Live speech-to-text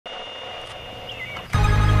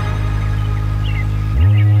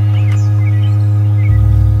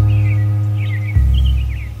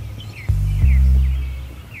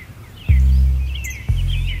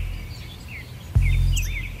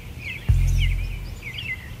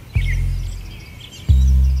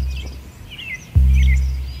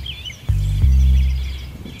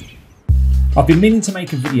I've been meaning to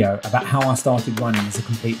make a video about how I started running as a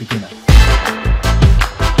complete beginner.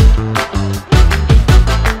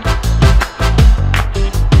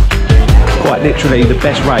 Quite literally the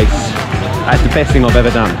best race. That's the best thing I've ever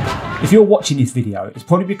done. If you're watching this video, it's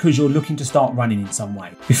probably because you're looking to start running in some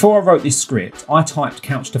way. Before I wrote this script, I typed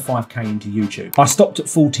Couch to 5k into YouTube. I stopped at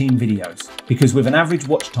 14 videos because with an average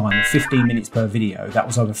watch time of 15 minutes per video, that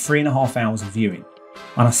was over 3.5 hours of viewing.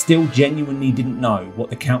 And I still genuinely didn't know what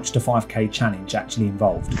the Couch to 5k challenge actually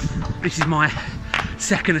involved. This is my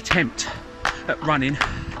second attempt at running.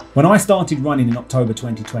 When I started running in October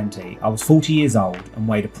 2020, I was 40 years old and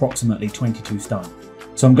weighed approximately 22 stone.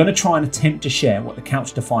 So I'm going to try and attempt to share what the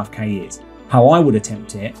Couch to 5k is, how I would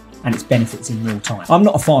attempt it, and its benefits in real time. I'm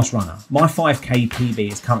not a fast runner. My 5k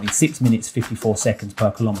PB is currently 6 minutes 54 seconds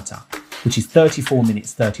per kilometre, which is 34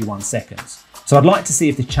 minutes 31 seconds. So I'd like to see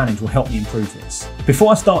if this challenge will help me improve this.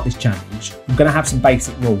 Before I start this challenge, I'm going to have some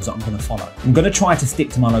basic rules that I'm going to follow. I'm going to try to stick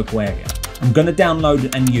to my local area. I'm going to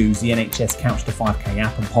download and use the NHS Couch to 5k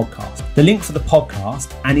app and podcast. The link for the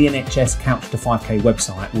podcast and the NHS Couch to 5k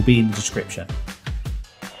website will be in the description.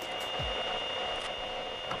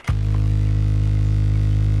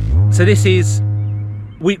 So this is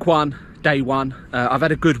week one, day one. I've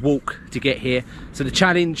had a good walk to get here. So the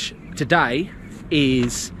challenge today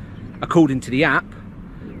is, according to the app,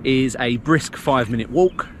 is a brisk 5-minute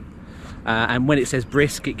walk. And when it says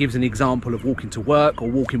brisk, it gives an example of walking to work or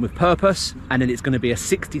walking with purpose. And then it's going to be a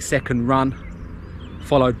 60-second run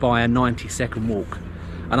followed by a 90-second walk.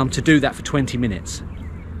 And I'm to do that for 20 minutes.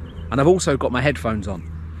 And I've also got my headphones on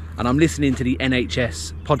and I'm listening to the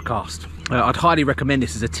NHS podcast. I'd highly recommend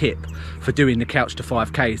this as a tip for doing the Couch to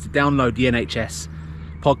 5k, is to download the NHS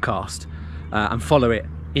podcast and follow it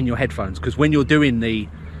in your headphones. Because when you're doing the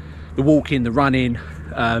walking, the running,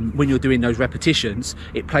 when you're doing those repetitions,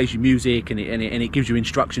 it plays you music and it gives you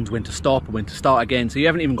instructions when to stop and when to start again, so you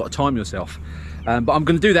haven't even got to time yourself. But I'm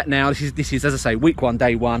going to do that now. This is, as I say, week one,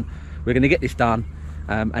 day one. We're going to get this done,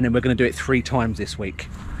 and then we're going to do it 3 times this week.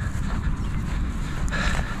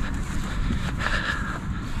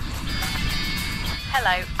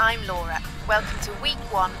 Hello, I'm Laura. Welcome to week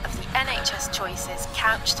one of the NHS Choices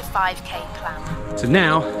Couch to 5k plan. So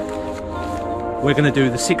now we're going to do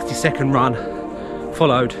the 60-second run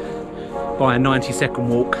followed by a 90-second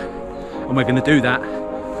walk, and we're going to do that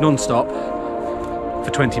non-stop for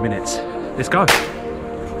 20 minutes. Let's go. For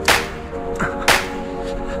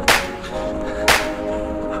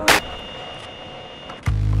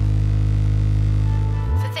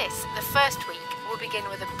this, the first week, we'll begin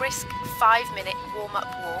with a brisk 5-minute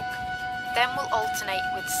warm-up walk. Then we'll alternate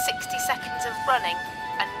with 60 seconds of running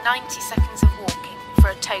and 90 seconds of walking for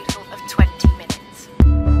a total of 20 minutes.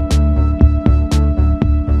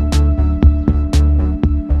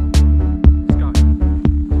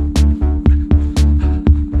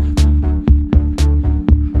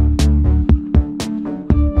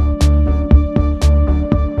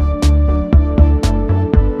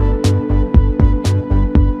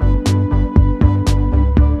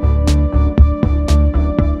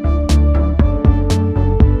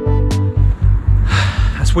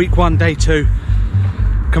 Week one, day two,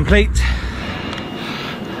 complete.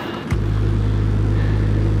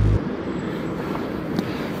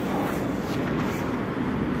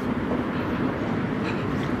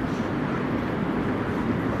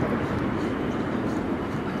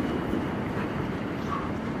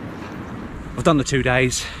 I've done the 2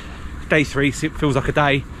 days. Day 3 feels like a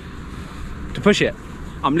day to push it.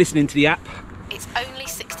 I'm listening to the app. It's only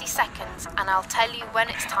 60 seconds and I'll tell you when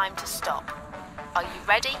it's time to stop. Are you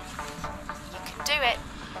ready? You can do it.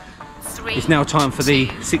 3. It's now time for the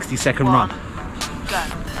 60-second run. Go.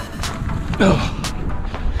 A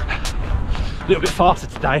little bit faster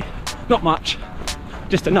today. Not much.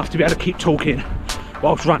 Just enough to be able to keep talking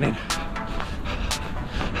whilst running.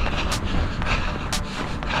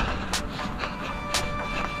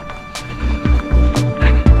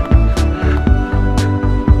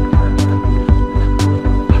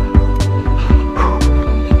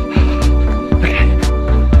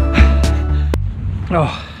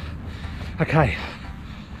 Oh, okay,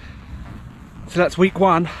 so that's week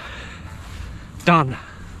one, done.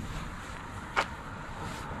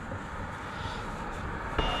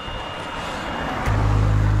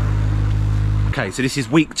 Okay, so this is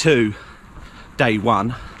week 2, day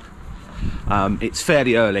 1. It's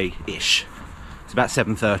fairly early-ish, it's about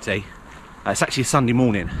 7:30. It's actually a Sunday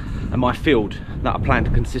morning, and my field that I plan to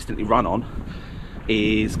consistently run on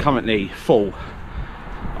is currently full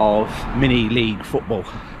of mini league football.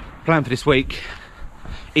 Plan for this week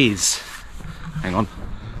is, hang on,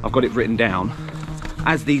 I've got it written down.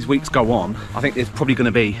 As these weeks go on, I think there's probably going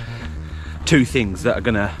to be two things that are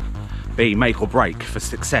gonna be make or break for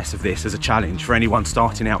success of this as a challenge for anyone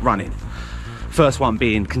starting out running. First one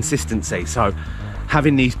being consistency. So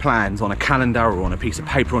having these plans on a calendar or on a piece of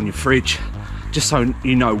paper on your fridge, just so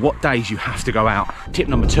you know what days you have to go out. Tip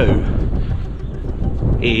number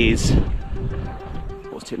 2 is,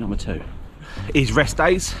 what's tip number 2? Is rest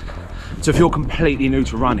days. So if you're completely new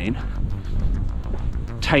to running,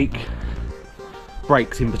 take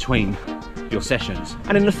breaks in between your sessions.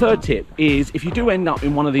 And then the third tip is, if you do end up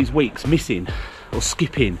in one of these weeks missing or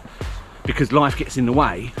skipping because life gets in the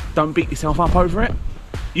way, don't beat yourself up over it.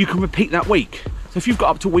 You can repeat that week. So if you've got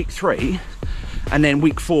up to week 3 and then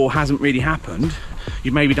week 4 hasn't really happened,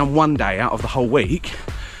 you've maybe done one day out of the whole week,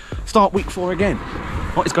 start week 4 again.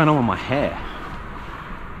 What is going on with my hair?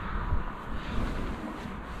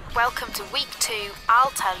 Welcome to week 2.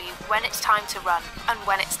 I'll tell you when it's time to run and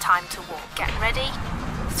when it's time to walk. Get ready.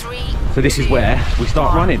 3. So this is where we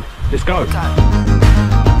start running. Let's go.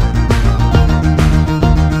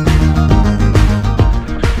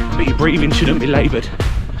 But your breathing shouldn't be laboured.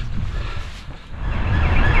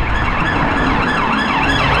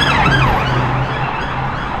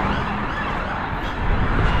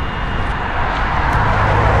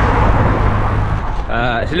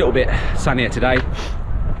 It's a little bit sunnier today,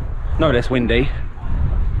 no less windy,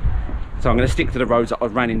 so I'm going to stick to the roads that I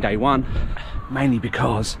ran in day 1, mainly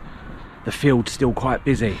because the field's still quite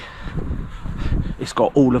busy. It's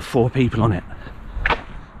got all of 4 people on it,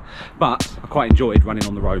 but I quite enjoyed running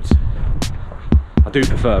on the roads. I do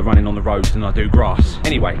prefer running on the roads than I do grass.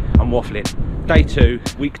 Anyway, I'm waffling. Day 2,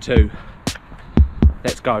 week 2,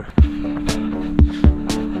 let's go.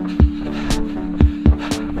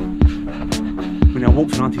 We now walk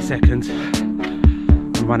for 90 seconds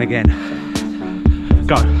and run again.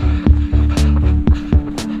 Go.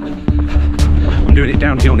 I'm doing it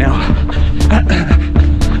downhill now.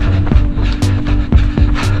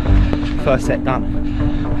 First set done.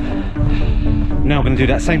 Now I'm going to do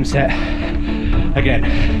that same set again.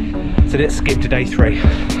 So let's skip to day 3.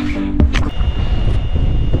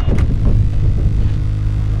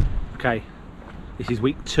 Okay, this is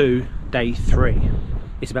week 2, day 3.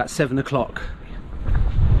 It's about 7 o'clock.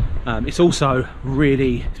 It's also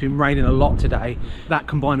it's been raining a lot today. That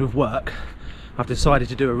combined with work, I've decided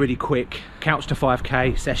to do a really quick couch to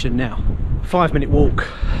 5k session now. 5-minute walk.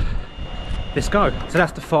 Let's go. So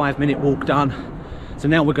that's the 5-minute walk done. So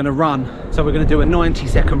now we're going to run. So we're going to do a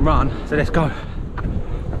 90-second run. So let's go.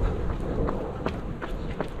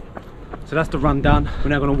 So that's the run done. We're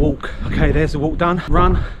now going to walk. Okay, there's the walk done.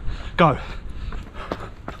 Run, go.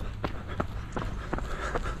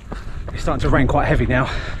 It's starting to rain quite heavy now.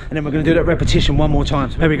 And then we're going to do that repetition one more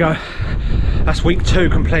time. So there we go. That's week 2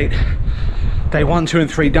 complete. Day 1, 2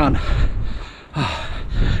 and 3 done.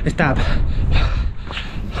 Let's dab.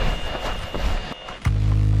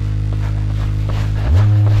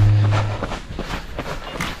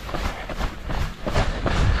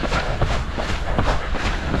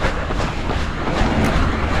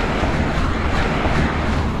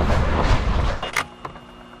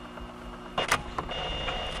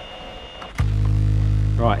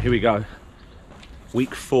 Right, here we go.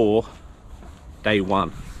 Week 4, day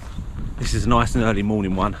 1. This is a nice and early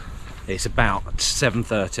morning one. It's about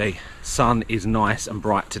 7:30. Sun is nice and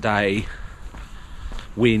bright today.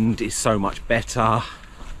 Wind is so much better.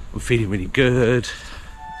 I'm feeling really good.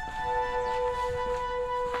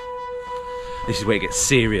 This is where it gets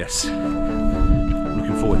serious. I'm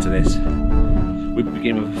looking forward to this. We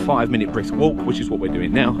begin with a 5-minute brisk walk, which is what we're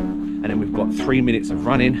doing now. And then we've got 3 minutes of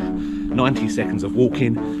running, 90 seconds of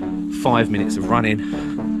walking, 5 minutes of running,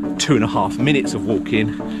 2.5 minutes of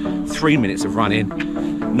walking, 3 minutes of running,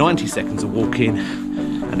 90 seconds of walking,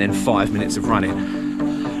 and then 5 minutes of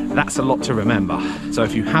running. That's a lot to remember. So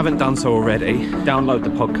if you haven't done so already, download the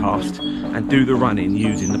podcast and do the running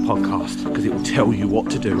using the podcast, because it will tell you what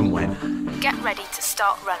to do and when. Get ready to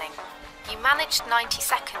start running. You managed 90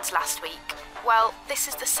 seconds last week. Well, this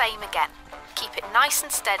is the same again. Keep it nice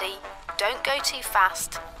and steady, don't go too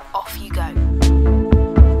fast, off you go.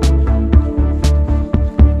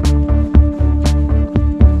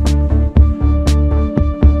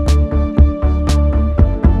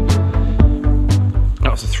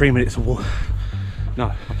 That was the 3 minutes of walk.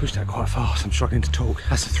 No, I pushed that quite fast, I'm struggling to talk.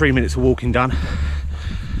 That's the 3 minutes of walking done.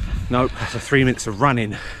 Nope, that's the 3 minutes of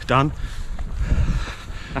running done.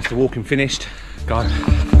 That's the walking finished. Go.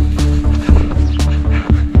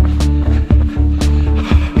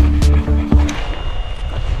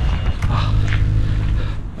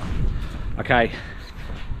 Okay,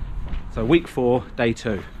 so week 4, day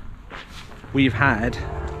 2. We've had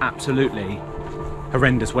absolutely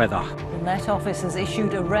horrendous weather. Met Office has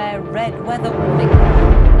issued a rare red weather warning.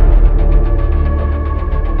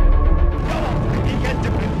 You can do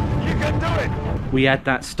it! You can do it! We had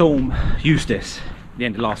that storm Eustace at the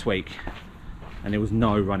end of last week, and there was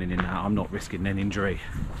no running in that. I'm not risking an injury.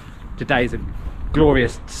 Today's a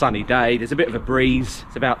glorious sunny day. There's a bit of a breeze.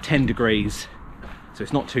 It's about 10 degrees, so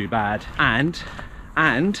it's not too bad. And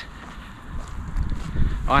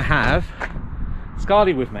I have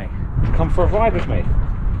Scarly with me to come for a ride with me.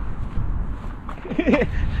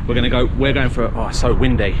 We're going for, oh, it's so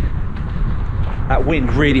windy. That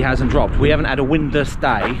wind really hasn't dropped. We haven't had a windless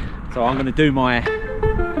day, so I'm going to do my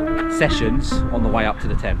sessions on the way up to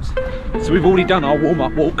the Thames. So we've already done our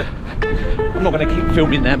warm-up walk. I'm not going to keep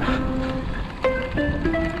filming them.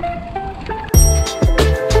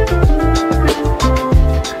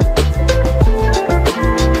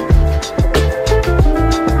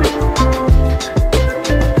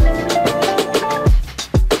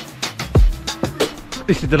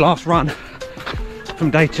 This is the last run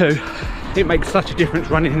from day 2. It makes such a difference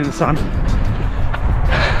running in the sun.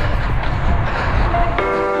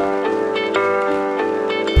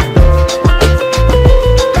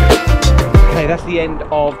 Okay, that's the end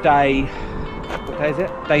of day, what day is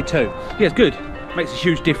it? Day 2. Yeah, it's good. Makes a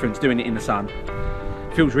huge difference doing it in the sun.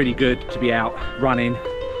 Feels really good to be out running.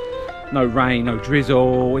 No rain, no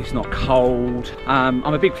drizzle, it's not cold. I'm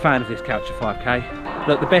a big fan of this Couch to 5K.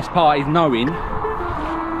 Look, the best part is knowing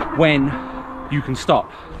when you can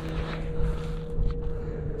stop.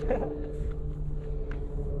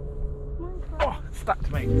 Oh, stuck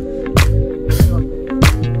to me.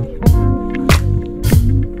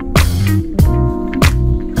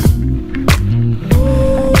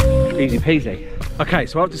 Easy peasy. Okay,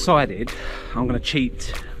 so I've decided I'm going to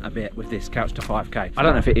cheat a bit with this Couch to 5K. I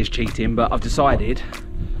don't know if it is cheating, but I've decided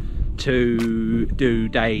to do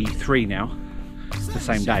day 3 now, the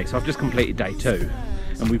same day. So I've just completed day 2.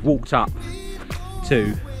 And we've walked up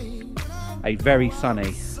to a very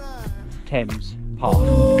sunny Thames path.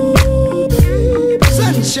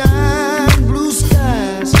 Sunshine, blue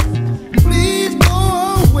skies, please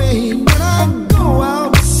go away when I go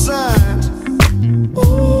outside.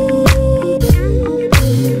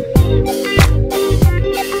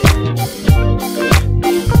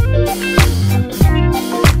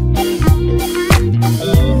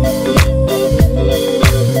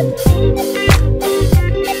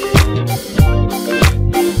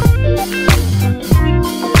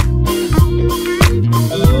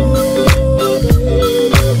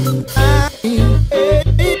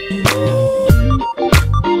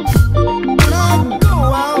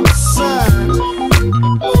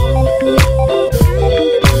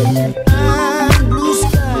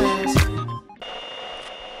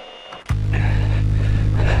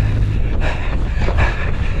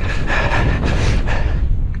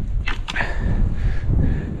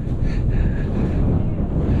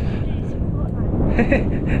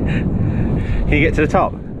 Can you get to the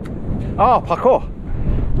top? Oh, parkour!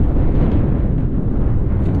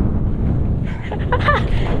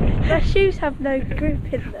 My shoes have no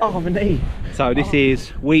grip in them. Oh, my knee. So this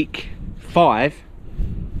is week 5,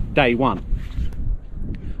 day 1.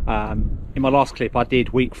 In my last clip I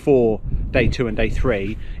did week 4, day 2 and day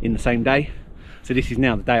 3 in the same day. So this is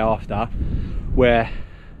now the day after. We're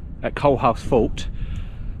at Coalhouse Fort,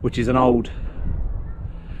 which is an old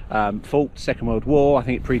fort, Second World War. I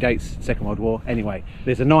think it predates Second World War. Anyway,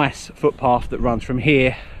 there's a nice footpath that runs from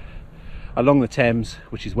here along the Thames,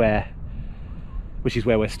 which is where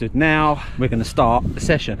we're stood now. We're going to start the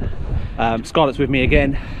session. Scarlett's with me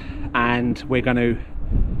again, and we're going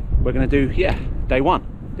to do, yeah, day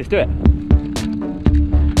 1. Let's do it.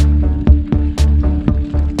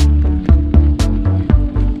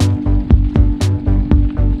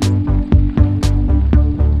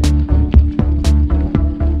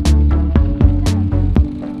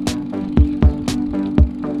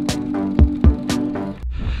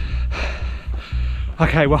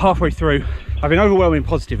 Okay, we're halfway through. I've been overwhelmingly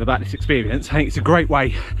positive about this experience. I think it's a great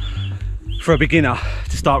way for a beginner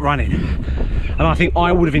to start running. And I think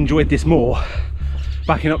I would have enjoyed this more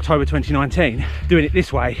back in October 2019, doing it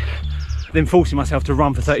this way, than forcing myself to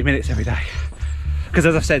run for 30 minutes every day. Because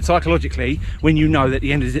as I've said, psychologically, when you know that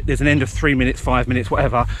the end is, there's an end of 3 minutes, 5 minutes,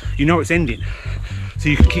 whatever, you know it's ending. So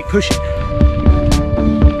you can keep pushing.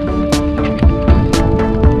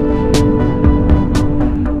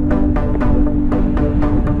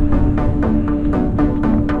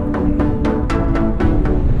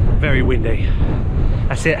 Very windy.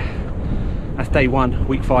 That's it. That's day 1,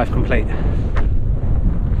 week 5 complete. Do you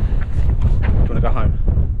want to go home?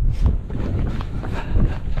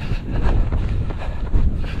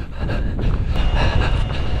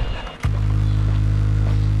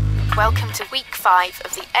 5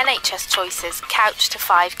 of the NHS Choices Couch to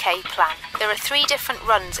 5K plan. There are 3 different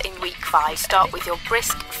runs in week 5. Start with your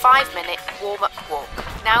brisk 5-minute warm-up walk.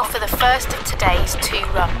 Now for the first of today's 2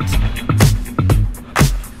 runs.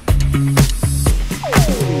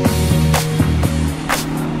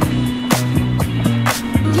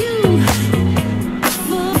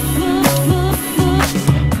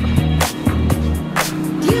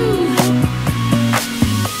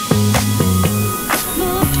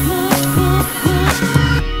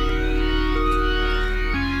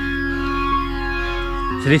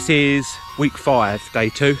 So this is week 5, day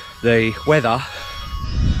 2. The weather,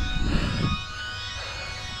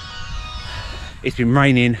 it's been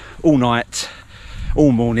raining all night,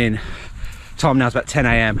 all morning. Time now is about 10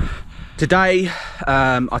 AM. Today,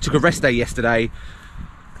 I took a rest day yesterday,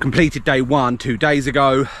 completed day 1 2 days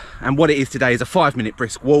ago, and what it is today is a 5-minute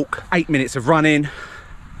brisk walk, 8 minutes of running,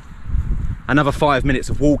 another 5 minutes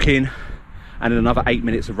of walking, and another 8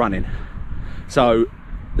 minutes of running. So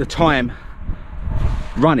the time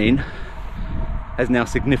running has now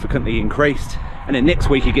significantly increased, and then next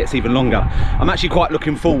week it gets even longer. I'm actually quite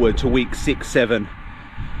looking forward to week 6, 7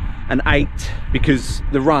 and 8 because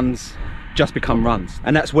the runs just become runs,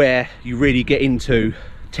 and that's where you really get into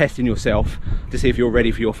testing yourself to see if you're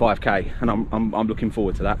ready for your 5K, and I'm looking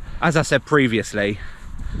forward to that. As I said previously,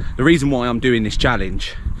 the reason why I'm doing this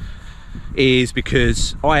challenge is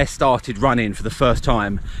because I started running for the first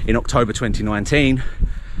time in October 2019.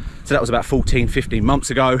 So that was about 14-15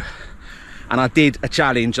 months ago, and I did a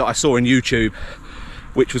challenge that I saw on YouTube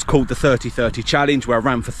which was called the 30-30 challenge, where I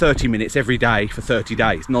ran for 30 minutes every day for 30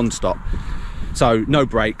 days non-stop, so no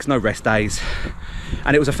breaks, no rest days,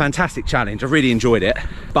 and it was a fantastic challenge. I really enjoyed it,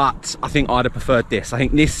 but I think I'd have preferred this. I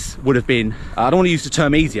think this would have been, I don't want to use the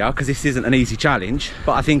term easier because this isn't an easy challenge,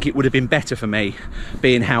 but I think it would have been better for me,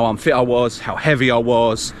 being how unfit I was, how heavy I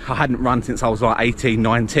was. I hadn't run since I was like 18,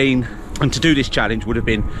 19. And to do this challenge would have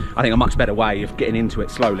been, I think, a much better way of getting into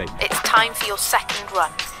it slowly. It's time for your second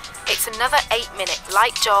run. It's another 8-minute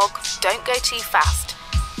light jog. Don't go too fast.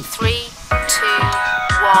 3, 2,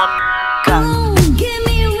 1, go.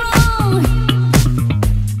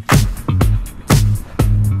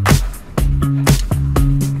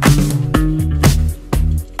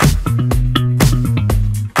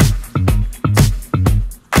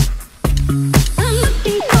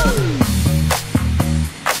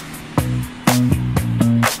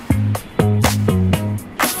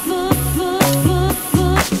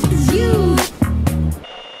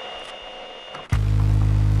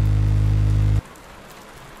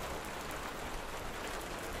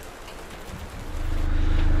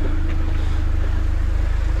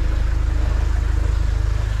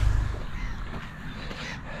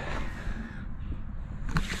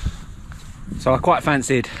 So I quite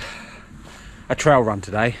fancied a trail run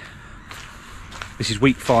today. This is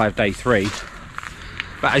week 5, day 3.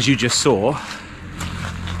 But as you just saw,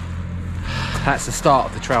 that's the start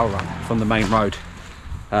of the trail run from the main road.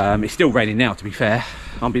 It's still raining now, to be fair.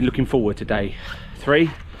 I've been looking forward to day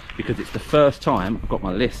 3 because it's the first time I've got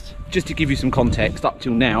my list. Just to give you some context, up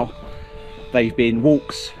till now, they've been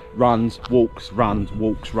walks, runs, walks, runs,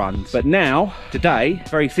 walks, runs. But now, today,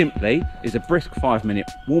 very simply, is a brisk 5-minute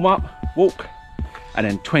warm-up, walk, and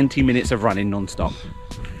then 20 minutes of running non-stop.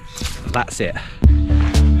 That's it.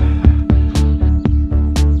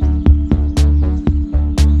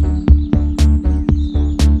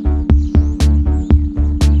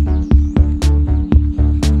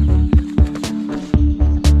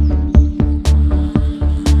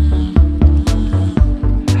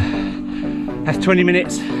 That's 20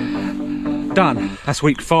 minutes done. That's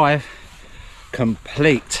week 5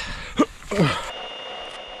 complete.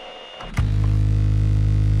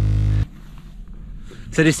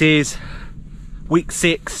 So this is week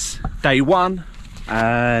 6, day 1,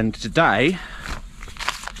 and today,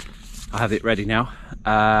 I have it ready now.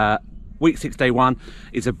 Week 6, day 1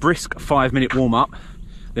 is a brisk 5-minute warm-up,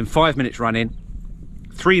 then 5 minutes running,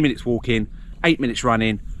 3 minutes walking, 8 minutes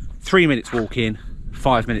running, 3 minutes walking,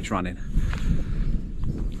 5 minutes running.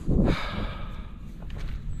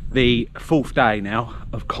 The 4th day now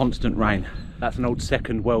of constant rain. That's an old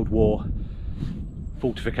Second World War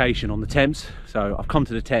fortification on the Thames. So I've come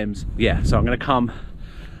to the Thames. Yeah, so I'm going to come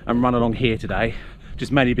and run along here today,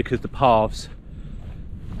 just mainly because the paths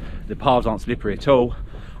aren't slippery at all.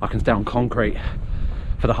 I can stay on concrete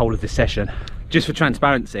for the whole of this session. Just for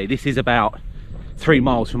transparency, this is about 3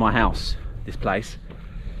 miles from my house, this place,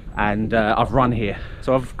 and I've run here,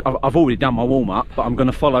 so I've already done my warm-up, but I'm going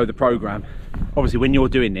to follow the program. Obviously, when you're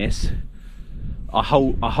doing this, I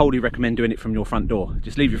wholly recommend doing it from your front door.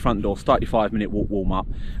 Just leave your front door, start your 5-minute walk warm-up,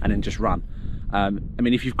 and then just run. I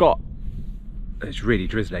mean, if you've got it's really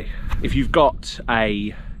drizzly. If you've got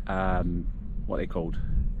a, what are they called?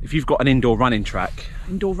 If you've got an indoor running track,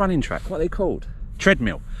 what are they called?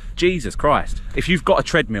 Treadmill. Jesus Christ. If you've got a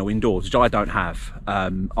treadmill indoors, which I don't have,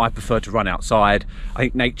 I prefer to run outside. I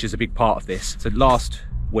think nature's a big part of this. So last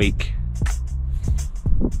week,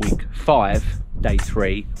 week 5, day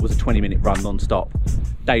 3, was a 20-minute run non-stop.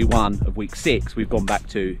 Day 1 of week 6, we've gone back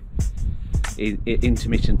to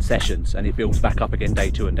intermittent sessions, and it builds back up again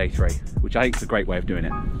day 2 and day 3, which I think is a great way of doing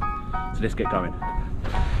it. So let's get going.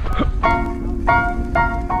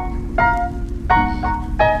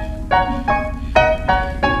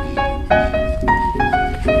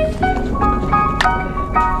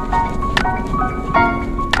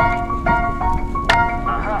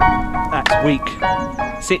 That's week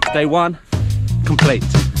 6, day 1, complete,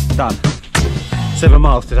 done. 7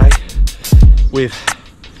 miles today with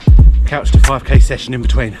couch to 5k session in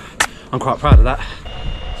between. I'm quite proud of that.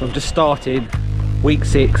 So I'm just starting week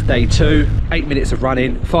 6, day 2, 8 minutes of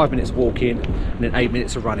running, 5 minutes walking, and then 8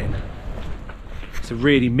 minutes of running. It's a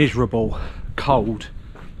really miserable, cold,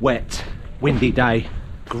 wet, windy day,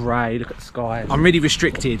 grey, look at the sky. I'm really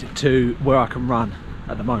restricted to where I can run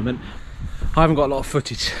at the moment. I haven't got a lot of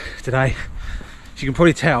footage today. As you can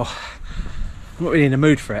probably tell, I'm not really in the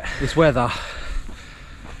mood for it. This weather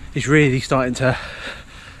is really starting to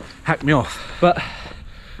hack me off. But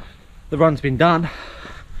the run's been done,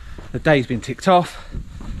 the day's been ticked off.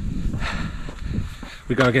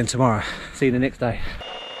 We go again tomorrow. See you the next day.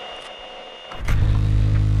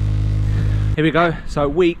 Here we go. So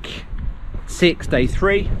week 6, day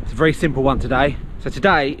 3. It's a very simple one today. So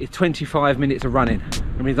today is 25 minutes of running.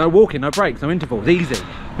 I mean, no walking, no breaks, no intervals, easy.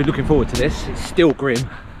 Been looking forward to this. It's still grim,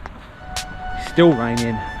 it's still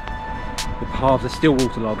raining, the paths are still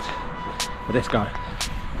waterlogged, but let's go.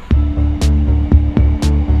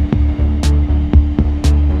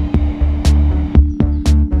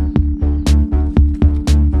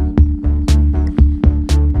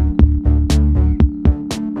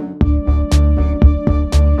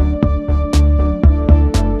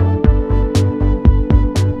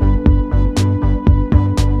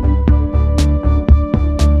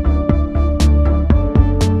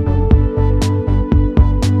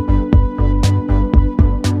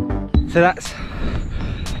 So that's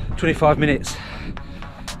 25 minutes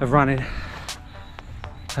of running.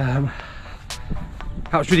 That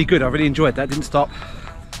was really good. I really enjoyed that. Didn't stop.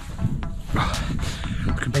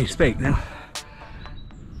 I can barely speak now.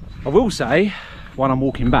 I will say, while I'm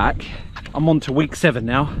walking back, I'm on to week 7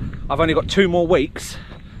 now. I've only got 2 more weeks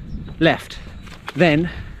left. Then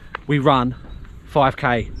we run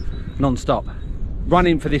 5k non-stop.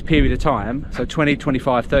 Running for this period of time, so 20,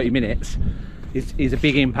 25, 30 minutes, is a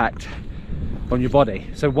big impact on your body.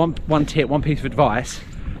 So one tip, one piece of advice,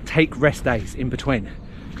 take rest days in between.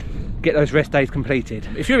 Get those rest days completed.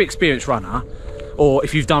 If you're an experienced runner, or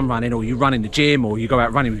if you've done running, or you run in the gym, or you go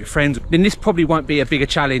out running with your friends, then this probably won't be a bigger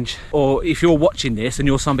challenge. Or if you're watching this and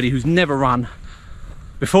you're somebody who's never run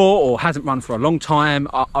before, or hasn't run for a long time,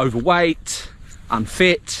 are overweight,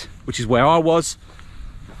 unfit, which is where I was,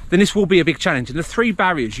 then this will be a big challenge. And the 3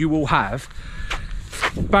 barriers you will have,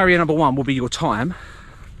 barrier number 1 will be your time,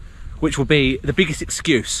 which will be the biggest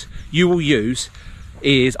excuse you will use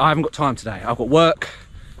is, I haven't got time today. I've got work,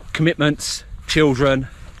 commitments, children.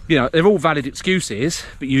 You know, they're all valid excuses,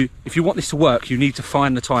 but if you want this to work, you need to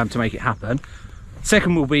find the time to make it happen.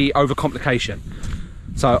 Second will be overcomplication.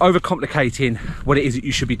 So overcomplicating what it is that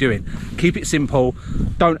you should be doing. Keep it simple,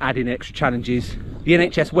 don't add in extra challenges. The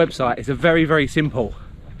NHS website is a very, very simple,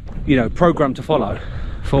 you know, program to follow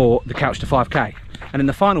for the Couch to 5k. And then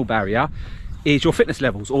the final barrier is your fitness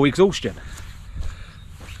levels or exhaustion.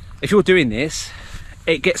 If you're doing this,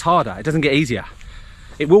 it gets harder, it doesn't get easier.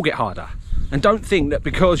 It will get harder. And don't think that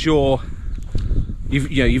because you've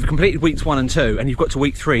completed weeks 1 and 2 and you've got to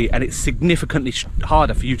week 3 and it's significantly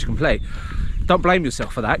harder for you to complete, don't blame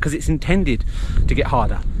yourself for that, because it's intended to get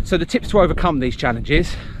harder. So the tips to overcome these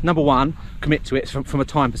challenges: number 1, commit to it from a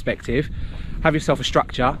time perspective, have yourself a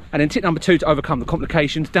structure. And then tip number 2 to overcome the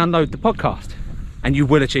complications: download the podcast. And you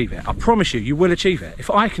will achieve it. I promise you, you will achieve it.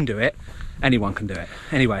 If I can do it, anyone can do it.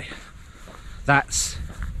 Anyway, that's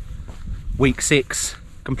week 6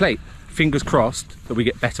 complete. Fingers crossed that we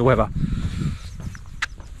get better weather.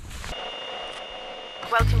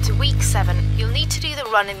 Welcome to week 7. You'll need to do the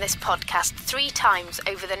run in this podcast 3 times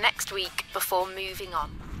over the next week before moving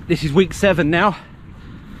on. This is week 7 now.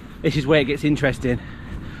 This is where it gets interesting.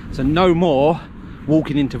 So no more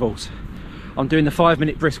walking intervals. I'm doing the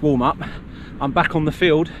 5-minute brisk warm-up. I'm back on the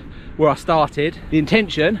field where I started. The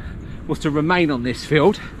intention was to remain on this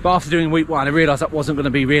field, but after doing week 1 I realised that wasn't going to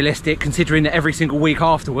be realistic, considering that every single week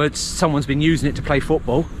afterwards someone's been using it to play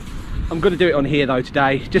football. I'm going to do it on here though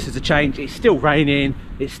today, just as a change. It's still raining,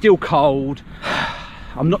 it's still cold.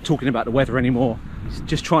 I'm not talking about the weather anymore, it's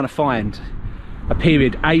just trying to find a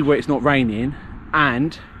period A, where it's not raining,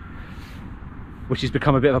 and, which has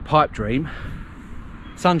become a bit of a pipe dream,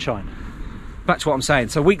 sunshine. Back to what I'm saying.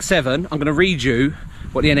 So week 7, I'm going to read you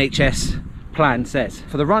what the NHS plan says.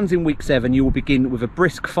 For the runs in week 7, you will begin with a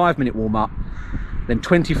brisk 5-minute warm-up, then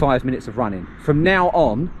 25 minutes of running. From now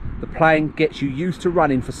on, the plan gets you used to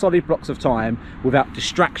running for solid blocks of time without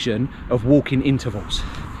distraction of walking intervals.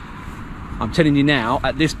 I'm telling you now,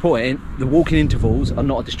 at this point, the walking intervals are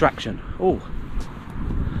not a distraction. Oh,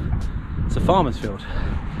 it's a farmer's field.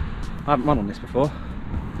 I haven't run on this before,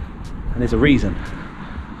 and there's a reason.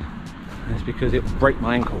 And it's because it will break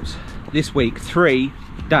my ankles. This week, 3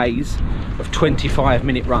 days of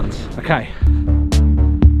 25-minute runs. Okay.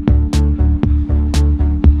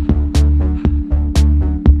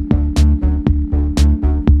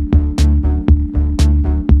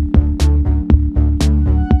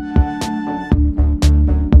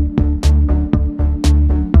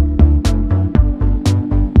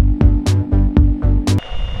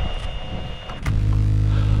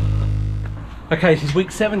 Okay, this is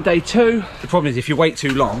week 7, day 2. The problem is if you wait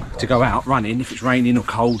too long to go out running, if it's raining or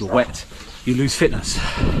cold or wet, you lose fitness.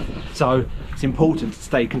 So it's important to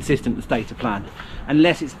stay consistent and stay to plan.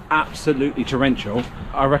 Unless it's absolutely torrential,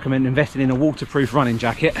 I recommend investing in a waterproof running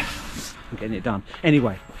jacket and getting it done.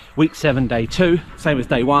 Anyway, week 7, day 2, same as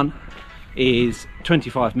day 1, is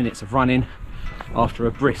 25 minutes of running after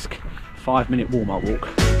a brisk 5-minute warm-up walk.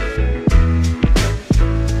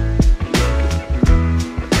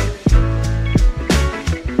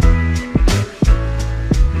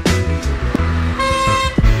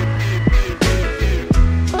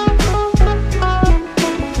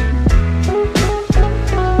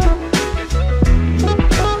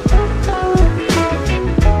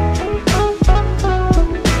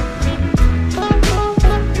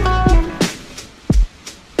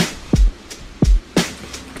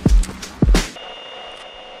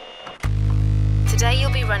 Today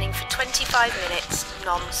you'll be running for 25 minutes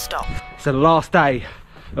non-stop. So the last day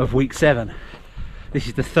of week 7. This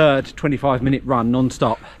is the 3rd 25-minute run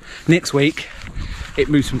non-stop. Next week it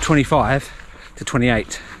moves from 25 to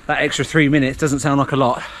 28. That extra 3 minutes doesn't sound like a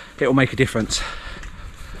lot. It will make a difference,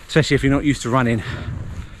 especially if you're not used to running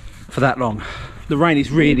for that long. The rain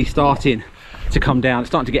is really starting to come down. It's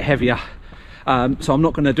starting to get heavier. So I'm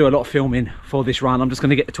not going to do a lot of filming for this run. I'm just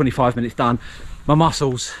going to get the 25 minutes done. My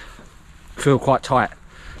muscles feel quite tight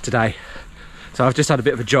today, so I've just had a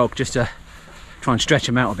bit of a jog just to try and stretch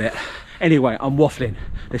them out a bit. Anyway, I'm waffling.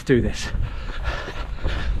 Let's do this.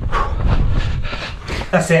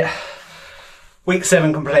 That's it. Week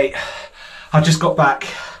 7 complete. I just got back.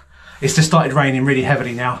 It's just started raining really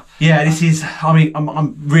heavily now. Yeah, this is, I mean,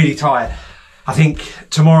 I'm really tired. I think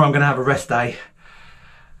tomorrow I'm going to have a rest day,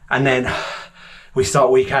 and then we start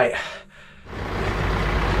week 8.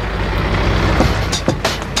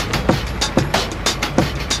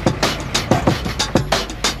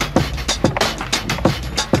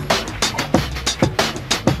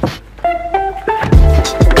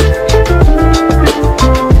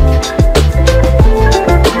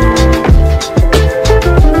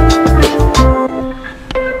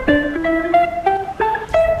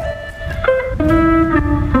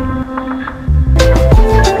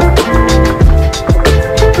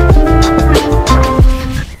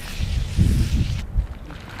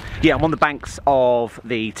 Yeah, I'm on the banks of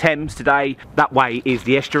the Thames today. That way is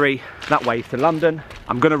the estuary, that way is to London.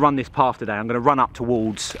 I'm going to run this path today. I'm going to run up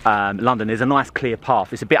towards London. There's a nice clear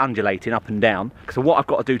path. It's a bit undulating up and down. So what I've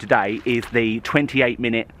got to do today is the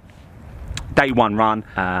 28-minute day 1 run.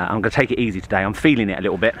 I'm going to take it easy today. I'm feeling it a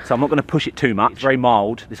little bit, so I'm not going to push it too much. It's very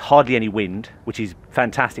mild. There's hardly any wind, which is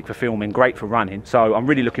fantastic for filming, great for running. So I'm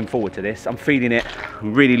really looking forward to this. I'm feeling it.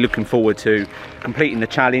 I'm really looking forward to completing the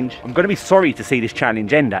challenge. I'm going to be sorry to see this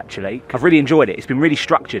challenge end, actually. I've really enjoyed it. It's been really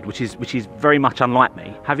structured, which is very much unlike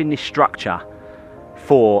me. Having this structure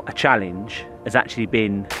for a challenge has actually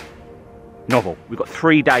been novel. We've got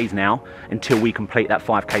 3 days now until we complete that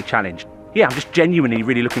 5K challenge. Yeah, I'm just genuinely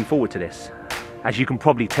really looking forward to this, as you can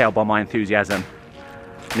probably tell by my enthusiasm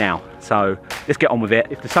now. So let's get on with it.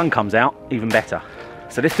 If the sun comes out, even better.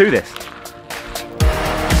 So let's do this.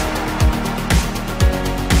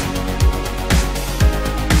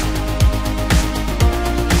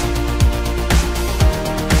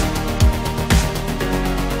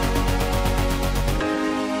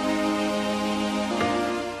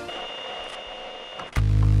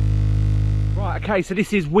 Okay, so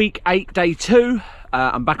this is week 8, day 2.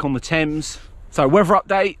 I'm back on the Thames. So weather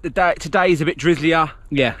update, today is a bit drizzlier.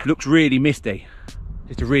 Yeah, looks really misty.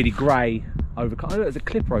 Just a really grey overcast. Oh, there's a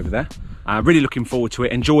clipper over there. Really looking forward to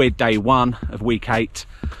it. Enjoyed day 1 of week 8.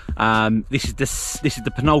 This is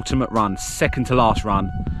the penultimate run, second to last run.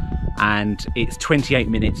 And it's 28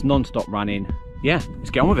 minutes, non-stop running. Yeah, let's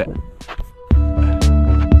get on with it.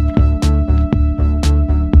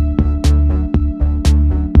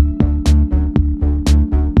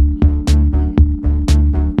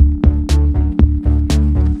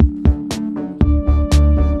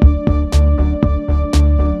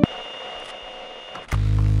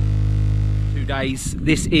 2 days.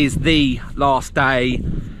 This is the last day.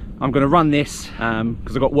 I'm going to run this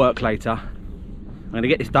because I've got work later. I'm going to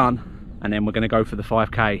get this done and then we're going to go for the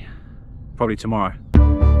 5k probably tomorrow.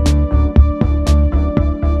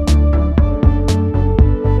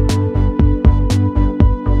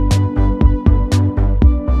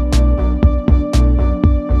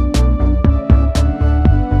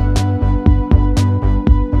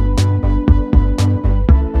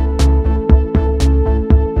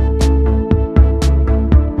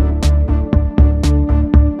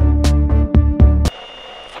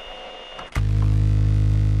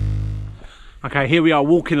 Okay, here we are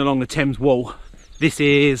walking along the Thames Wall. This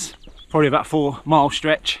is probably about 4-mile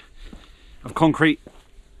stretch of concrete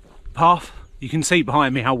path. You can see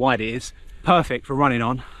behind me how wide it is. Perfect for running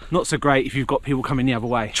on. Not so great if you've got people coming the other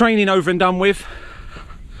way. Training over and done with.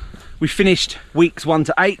 We finished weeks 1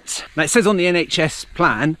 to 8. Now it says on the NHS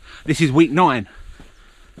plan, this is week 9.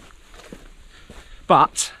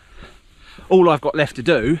 But all I've got left to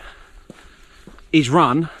do is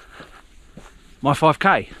run my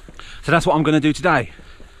 5k. So that's what I'm going to do today.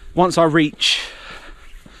 Once I reach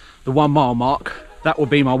the 1 mile mark, that will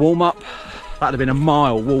be my warm-up. That'll have been a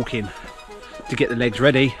mile walking to get the legs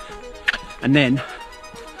ready. And then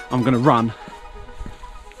I'm going to run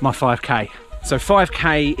my 5k. So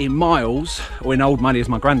 5k in miles, or in old money as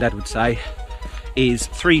my granddad would say, is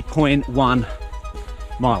 3.1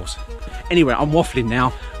 miles. Anyway, I'm waffling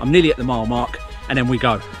now. I'm nearly at the mile mark and then we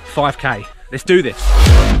go. 5k. Let's do this.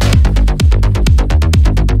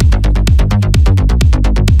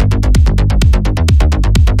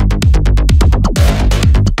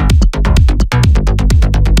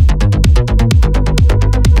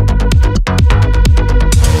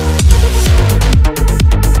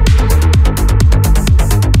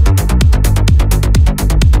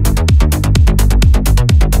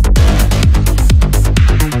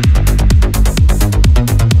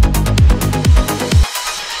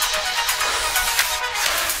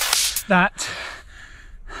 That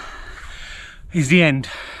is the end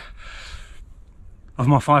of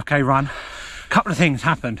my 5k run. A couple of things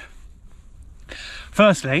happened.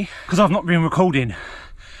 Firstly, because I've not been recording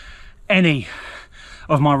any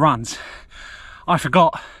of my runs, I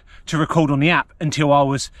forgot to record on the app until I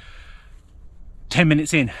was 10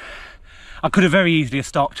 minutes in. I could have very easily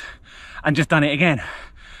stopped and just done it again.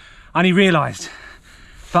 I only realised,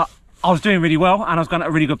 but I was doing really well and I was going at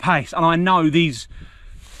a really good pace, and I know these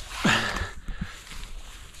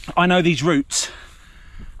routes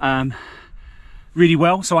really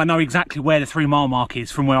well, so I know exactly where the 3 mile mark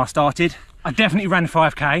is from where I started. I definitely ran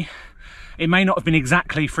 5k. It may not have been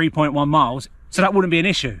exactly 3.1 miles, so that wouldn't be an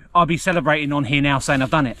issue. I'll be celebrating on here now saying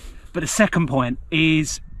I've done it. But the second point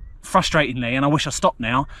is, frustratingly, and I wish I stopped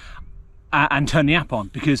now and turned the app on,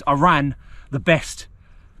 because I ran the best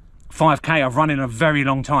 5k I've run in a very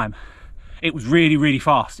long time. It was really, really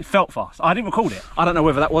fast. It felt fast. I didn't record it. I don't know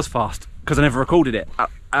whether that was fast because I never recorded it,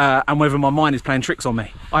 and whether my mind is playing tricks on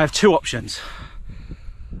me. I have 2 options.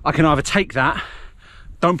 I can either take that,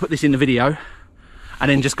 don't put this in the video, and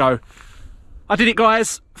then just go, I did it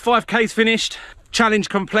guys, 5k's finished, challenge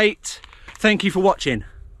complete, thank you for watching.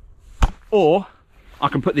 Or I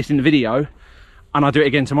can put this in the video and I do it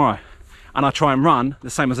again tomorrow and I try and run the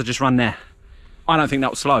same as I just ran there. I don't think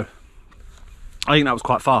that was slow. I think that was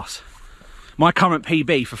quite fast. My current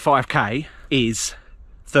PB for 5k is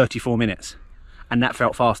 34 minutes and that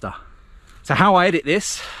felt faster. So how I edit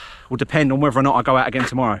this will depend on whether or not I go out again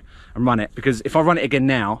tomorrow and run it, because if I run it again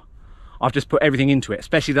now, I've just put everything into it,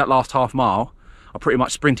 especially that last half mile. I pretty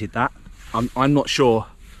much sprinted that. I'm not sure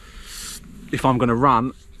if I'm going to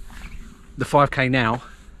run the 5k now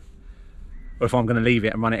or if I'm going to leave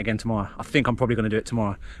it and run it again tomorrow. I think I'm probably going to do it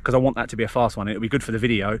tomorrow because I want that to be a fast one. It'll be good for the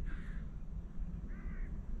video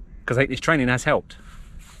because I think this training has helped,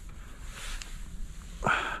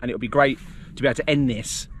 and it'll be great to be able to end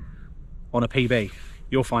this on a PB.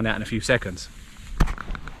 You'll find out in a few seconds.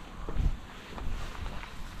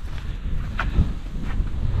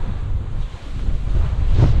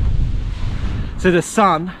 So the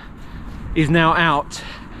sun is now out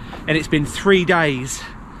and it's been 3 days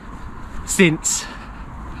since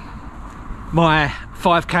my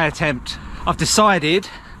 5k attempt. I've decided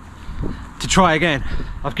to try again.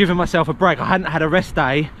 I've given myself a break. I hadn't had a rest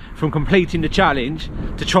day from completing the challenge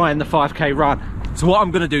to trying the 5k run. So what I'm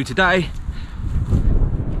going to do today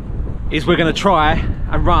is we're going to try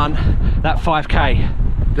and run that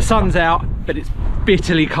 5k. The sun's out, but it's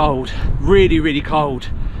bitterly cold, really cold,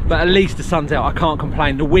 but at least the sun's out. I can't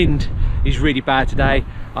complain. The wind is really bad today.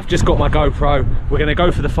 I've just got my GoPro. We're going to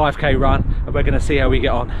go for the 5k run and we're going to see how we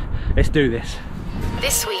get on. Let's do this.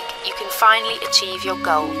 This week you can finally achieve your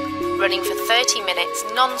goal, running for 30 minutes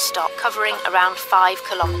non-stop, covering around 5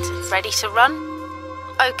 kilometres. Ready to run?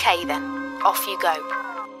 Okay then, off you go.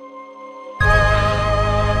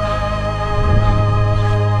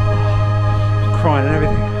 I'm crying and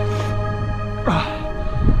everything.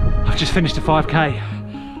 I've just finished a 5k.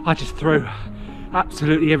 I just threw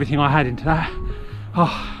absolutely everything I had into that.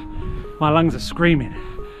 Oh, my lungs are screaming.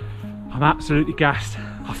 I'm absolutely gassed.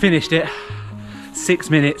 I finished it 6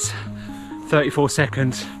 minutes 34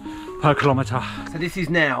 seconds per kilometre. So this is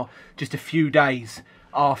now just a few days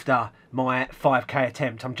after my 5k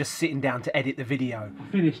attempt. I'm just sitting down to edit the video. I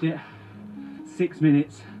finished it 6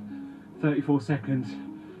 minutes 34 seconds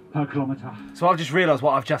per kilometre. So I've just realised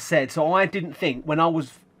what I've just said. So I didn't think when I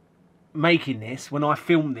was making this, when I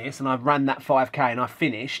filmed this and I ran that 5k and I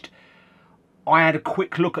finished, I had a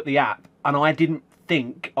quick look at the app and I didn't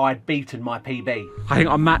think I'd beaten my PB. I think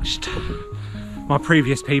I matched my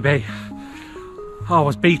previous PB. I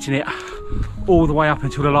was beating it all the way up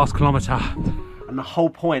until the last kilometre. And the whole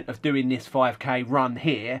point of doing this 5k run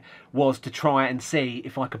here was to try and see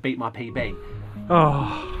if I could beat my PB.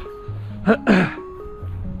 Oh,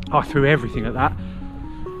 I threw everything at that.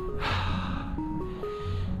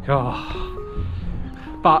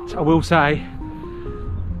 Oh. But I will say,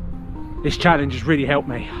 this challenge has really helped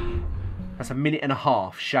me. That's 1.5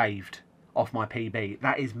 minutes shaved off my PB.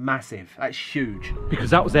 That is massive. That's huge. Because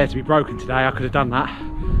that was there to be broken today. I could have done that.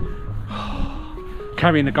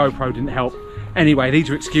 Carrying the GoPro didn't help. Anyway, these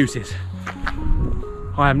are excuses.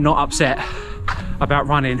 I am not upset about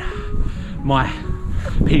running my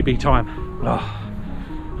PB time.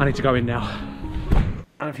 Oh, I need to go in now. I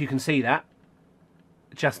don't know if you can see that.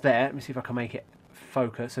 Just there. Let me see if I can make it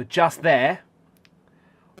focus. So just there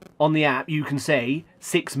on the app you can see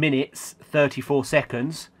 6 minutes 34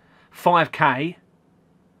 seconds, 5k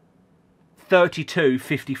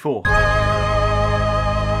 32:54.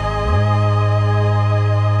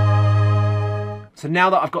 So now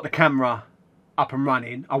that I've got the camera up and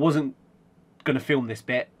running, I wasn't going to film this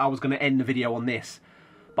bit. I was going to end the video on this,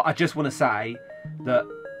 but I just want to say that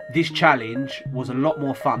this challenge was a lot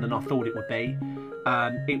more fun than I thought it would be.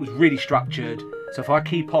 It was really structured, so if I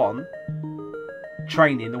keep on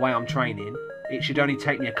training the way I'm training, it should only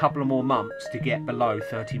take me a couple of more months to get below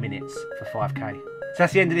 30 minutes for 5k. So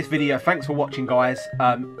that's the end of this video. Thanks for watching, guys.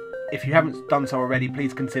 If you haven't done so already,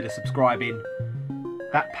 please consider subscribing.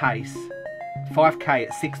 That pace, 5k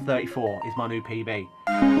at 6:34 is my new PB.